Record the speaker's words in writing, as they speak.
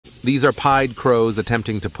These are pied crows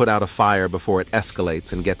attempting to put out a fire before it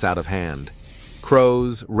escalates and gets out of hand.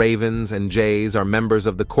 Crows, ravens, and jays are members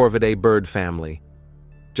of the Corvidae bird family.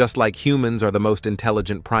 Just like humans are the most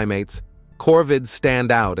intelligent primates, corvids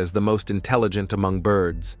stand out as the most intelligent among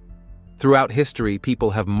birds. Throughout history,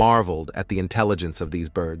 people have marveled at the intelligence of these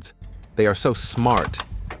birds. They are so smart,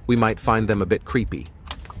 we might find them a bit creepy.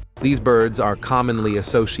 These birds are commonly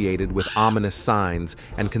associated with ominous signs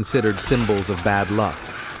and considered symbols of bad luck,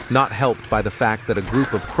 not helped by the fact that a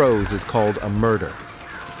group of crows is called a murder.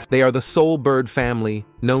 They are the sole bird family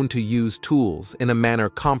known to use tools in a manner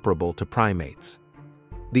comparable to primates.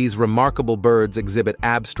 These remarkable birds exhibit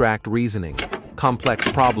abstract reasoning, complex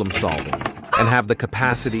problem solving, and have the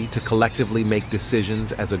capacity to collectively make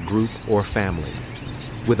decisions as a group or family.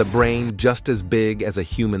 With a brain just as big as a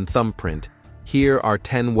human thumbprint, here are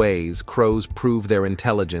 10 ways crows prove their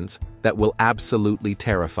intelligence that will absolutely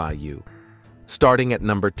terrify you. Starting at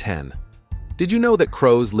number 10. Did you know that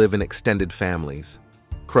crows live in extended families?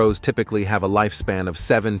 Crows typically have a lifespan of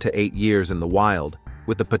 7 to 8 years in the wild,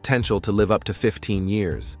 with the potential to live up to 15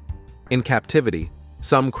 years. In captivity,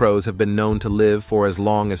 some crows have been known to live for as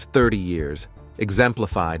long as 30 years,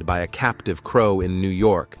 exemplified by a captive crow in New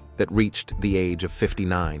York that reached the age of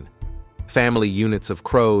 59. Family units of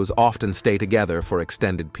crows often stay together for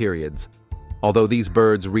extended periods. Although these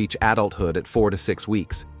birds reach adulthood at 4 to 6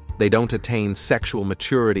 weeks, they don't attain sexual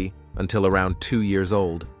maturity until around 2 years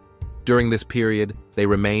old. During this period, they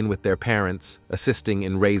remain with their parents, assisting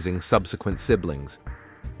in raising subsequent siblings.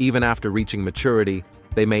 Even after reaching maturity,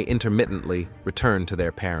 they may intermittently return to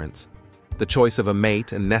their parents. The choice of a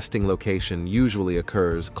mate and nesting location usually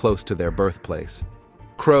occurs close to their birthplace.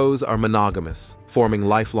 Crows are monogamous, forming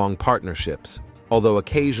lifelong partnerships, although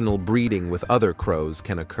occasional breeding with other crows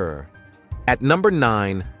can occur. At number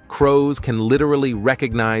 9, crows can literally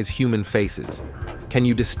recognize human faces. Can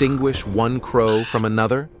you distinguish one crow from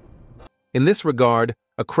another? In this regard,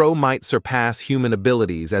 a crow might surpass human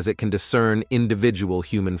abilities as it can discern individual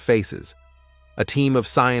human faces. A team of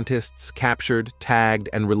scientists captured, tagged,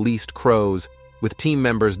 and released crows, with team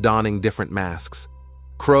members donning different masks.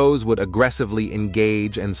 Crows would aggressively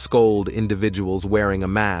engage and scold individuals wearing a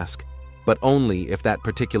mask, but only if that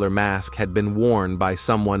particular mask had been worn by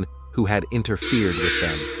someone who had interfered with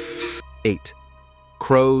them. 8.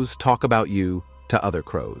 Crows talk about you to other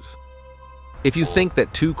crows. If you think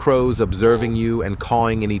that two crows observing you and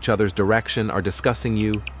cawing in each other's direction are discussing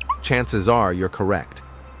you, chances are you're correct.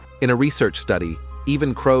 In a research study,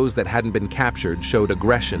 even crows that hadn't been captured showed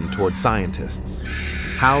aggression toward scientists.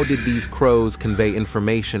 How did these crows convey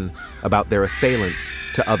information about their assailants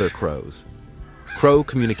to other crows? Crow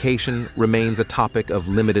communication remains a topic of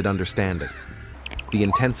limited understanding. The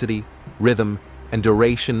intensity, rhythm, and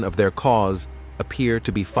duration of their caws appear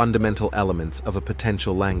to be fundamental elements of a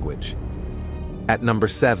potential language. At number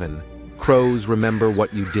 7, crows remember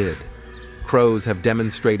what you did. Crows have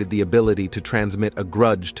demonstrated the ability to transmit a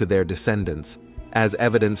grudge to their descendants, as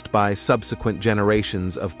evidenced by subsequent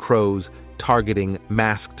generations of crows targeting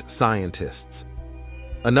masked scientists.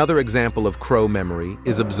 Another example of crow memory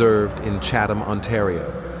is observed in Chatham,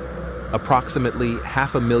 Ontario. Approximately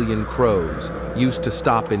 500,000 crows used to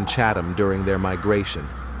stop in Chatham during their migration,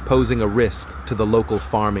 posing a risk to the local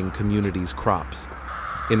farming community's crops.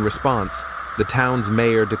 In response, the town's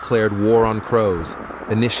mayor declared war on crows,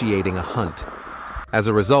 initiating a hunt. As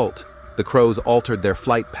a result, the crows altered their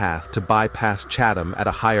flight path to bypass Chatham at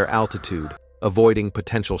a higher altitude, avoiding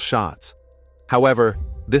potential shots. However,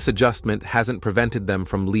 this adjustment hasn't prevented them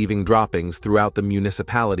from leaving droppings throughout the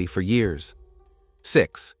municipality for years.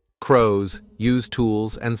 6. Crows use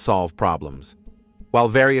tools and solve problems. While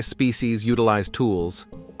various species utilize tools,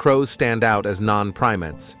 crows stand out as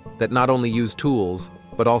non-primates that not only use tools,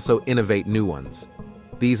 but also innovate new ones.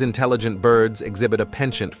 These intelligent birds exhibit a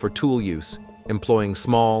penchant for tool use, employing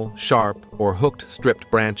small, sharp, or hooked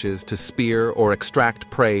stripped branches to spear or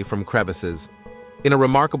extract prey from crevices. In a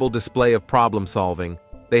remarkable display of problem solving,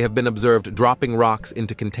 they have been observed dropping rocks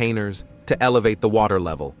into containers to elevate the water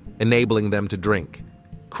level, enabling them to drink.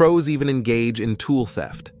 Crows even engage in tool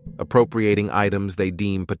theft, appropriating items they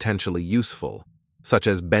deem potentially useful, such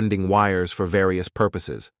as bending wires for various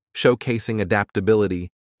purposes, showcasing adaptability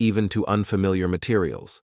even to unfamiliar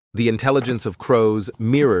materials. The intelligence of crows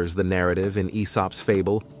mirrors the narrative in Aesop's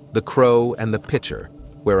fable, The Crow and the Pitcher,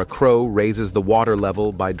 where a crow raises the water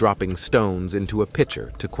level by dropping stones into a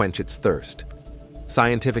pitcher to quench its thirst.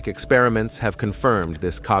 Scientific experiments have confirmed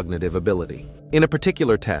this cognitive ability. In a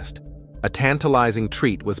particular test, a tantalizing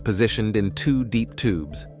treat was positioned in 2 deep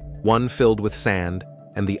tubes, one filled with sand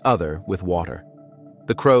and the other with water.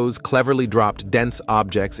 The crows cleverly dropped dense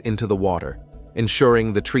objects into the water,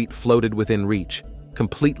 ensuring the treat floated within reach,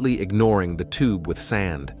 completely ignoring the tube with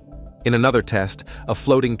sand. In another test, a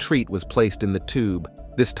floating treat was placed in the tube.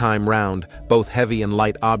 This time round, both heavy and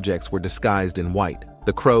light objects were disguised in white.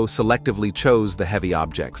 The crow selectively chose the heavy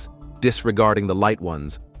objects, disregarding the light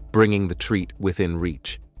ones, bringing the treat within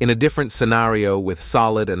reach. In a different scenario with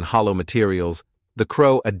solid and hollow materials, the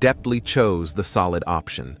crow adeptly chose the solid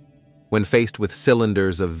option. When faced with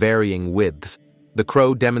cylinders of varying widths, the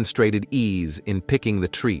crow demonstrated ease in picking the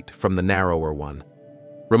treat from the narrower one.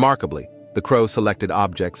 Remarkably, the crow selected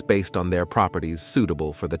objects based on their properties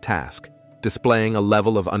suitable for the task, displaying a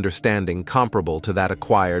level of understanding comparable to that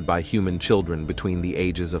acquired by human children between the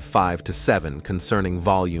ages of 5 to 7 concerning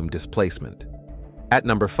volume displacement. At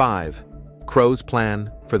number 5, crows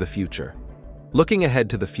plan for the future. Looking ahead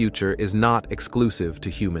to the future is not exclusive to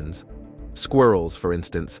humans. Squirrels, for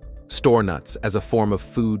instance, store nuts as a form of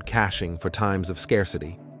food caching for times of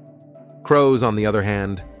scarcity. Crows, on the other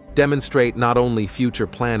hand, demonstrate not only future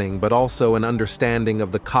planning but also an understanding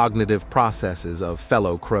of the cognitive processes of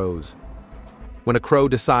fellow crows. When a crow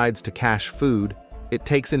decides to cache food, it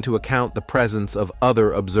takes into account the presence of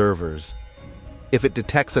other observers. If it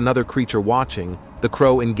detects another creature watching, the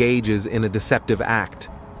crow engages in a deceptive act,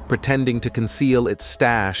 pretending to conceal its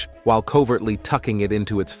stash while covertly tucking it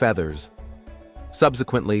into its feathers.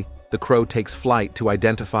 Subsequently, the crow takes flight to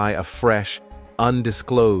identify a fresh,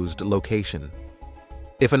 undisclosed location.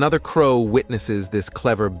 If another crow witnesses this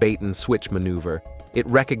clever bait-and-switch maneuver, it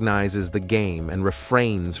recognizes the game and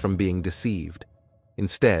refrains from being deceived.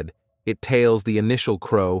 Instead, it tails the initial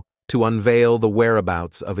crow to unveil the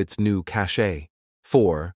whereabouts of its new cache.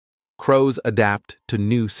 4. Crows adapt to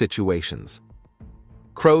new situations.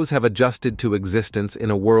 Crows have adjusted to existence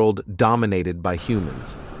in a world dominated by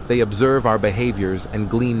humans. They observe our behaviors and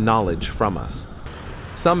glean knowledge from us.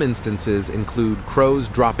 Some instances include crows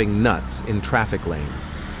dropping nuts in traffic lanes,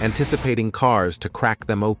 anticipating cars to crack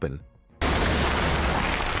them open.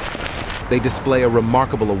 They display a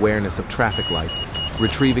remarkable awareness of traffic lights,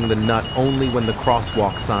 retrieving the nut only when the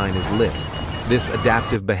crosswalk sign is lit. This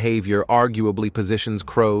adaptive behavior arguably positions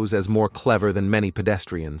crows as more clever than many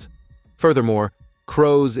pedestrians. Furthermore,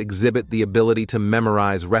 crows exhibit the ability to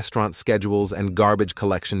memorize restaurant schedules and garbage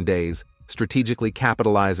collection days, strategically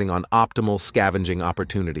capitalizing on optimal scavenging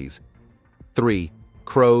opportunities. 3.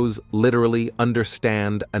 Crows literally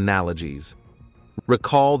understand analogies.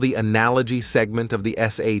 Recall the analogy segment of the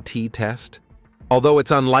SAT test? Although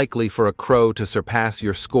it's unlikely for a crow to surpass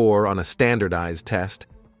your score on a standardized test,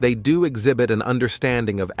 they do exhibit an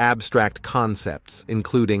understanding of abstract concepts,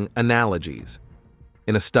 including analogies.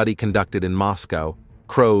 In a study conducted in Moscow,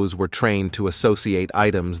 crows were trained to associate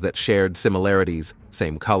items that shared similarities,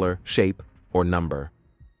 same color, shape, or number.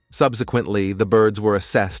 Subsequently, the birds were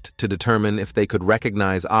assessed to determine if they could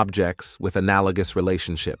recognize objects with analogous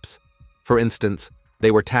relationships. For instance, they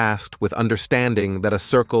were tasked with understanding that a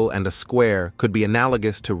circle and a square could be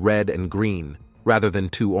analogous to red and green, rather than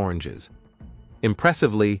two oranges.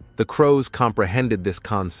 Impressively, the crows comprehended this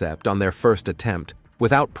concept on their first attempt,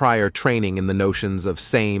 without prior training in the notions of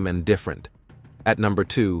same and different. At number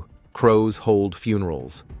 2, crows hold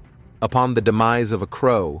funerals. Upon the demise of a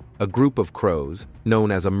crow, a group of crows, known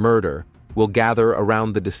as a murder, will gather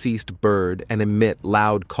around the deceased bird and emit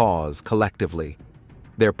loud caws collectively.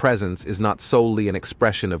 Their presence is not solely an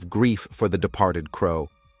expression of grief for the departed crow.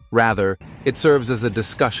 Rather, it serves as a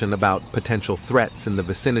discussion about potential threats in the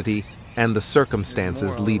vicinity and the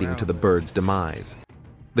circumstances leading to the bird's demise.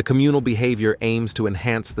 The communal behavior aims to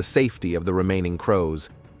enhance the safety of the remaining crows,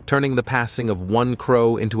 turning the passing of one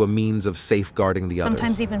crow into a means of safeguarding the others.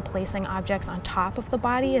 Sometimes even placing objects on top of the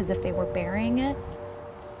body as if they were burying it.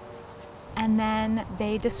 And then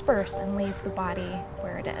they disperse and leave the body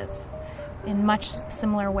where it is, in much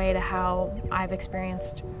similar way to how I've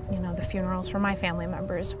experienced, the funerals for my family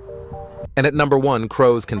members. And at number 1,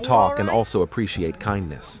 crows can talk and also appreciate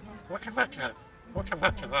kindness.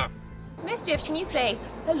 Mischief, can you say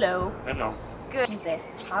hello? Hello. Good. Can you say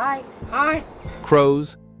hi? Hi.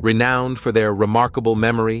 Crows, renowned for their remarkable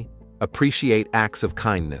memory, appreciate acts of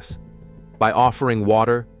kindness. By offering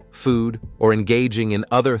water, food, or engaging in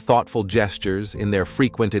other thoughtful gestures in their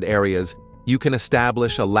frequented areas, you can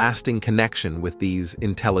establish a lasting connection with these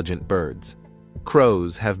intelligent birds.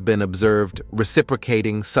 Crows have been observed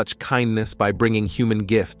reciprocating such kindness by bringing human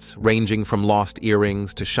gifts ranging from lost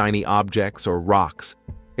earrings to shiny objects or rocks,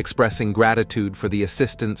 expressing gratitude for the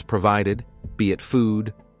assistance provided, be it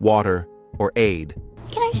food, water, or aid.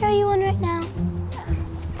 Can I show you one right now?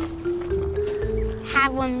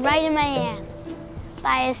 Have one right in my hand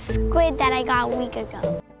by a squid that I got a week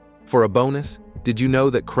ago. For a bonus, did you know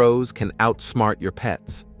that crows can outsmart your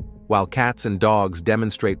pets? While cats and dogs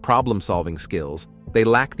demonstrate problem-solving skills, they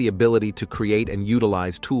lack the ability to create and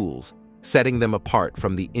utilize tools, setting them apart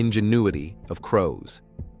from the ingenuity of crows.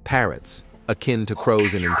 Parrots, akin to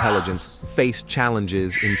crows in intelligence, face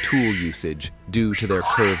challenges in tool usage due to their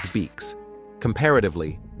curved beaks.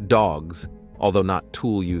 Comparatively, dogs, although not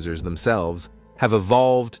tool users themselves, have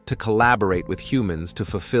evolved to collaborate with humans to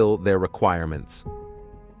fulfill their requirements.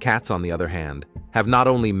 Cats, on the other hand, have not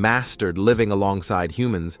only mastered living alongside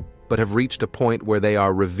humans, but have reached a point where they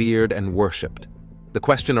are revered and worshipped. The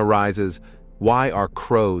question arises, why are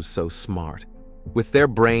crows so smart? With their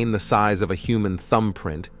brain the size of a human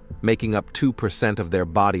thumbprint, making up 2% of their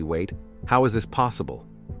body weight, how is this possible?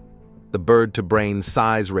 The bird-to-brain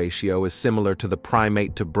size ratio is similar to the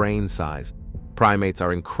primate-to-brain size. Primates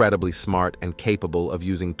are incredibly smart and capable of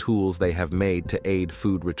using tools they have made to aid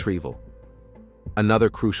food retrieval. Another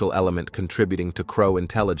crucial element contributing to crow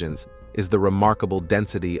intelligence is the remarkable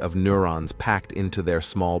density of neurons packed into their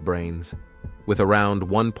small brains. With around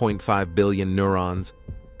 1.5 billion neurons,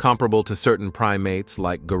 comparable to certain primates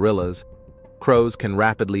like gorillas, crows can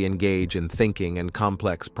rapidly engage in thinking and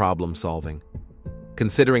complex problem-solving.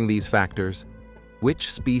 Considering these factors,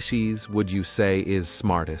 which species would you say is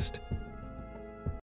smartest?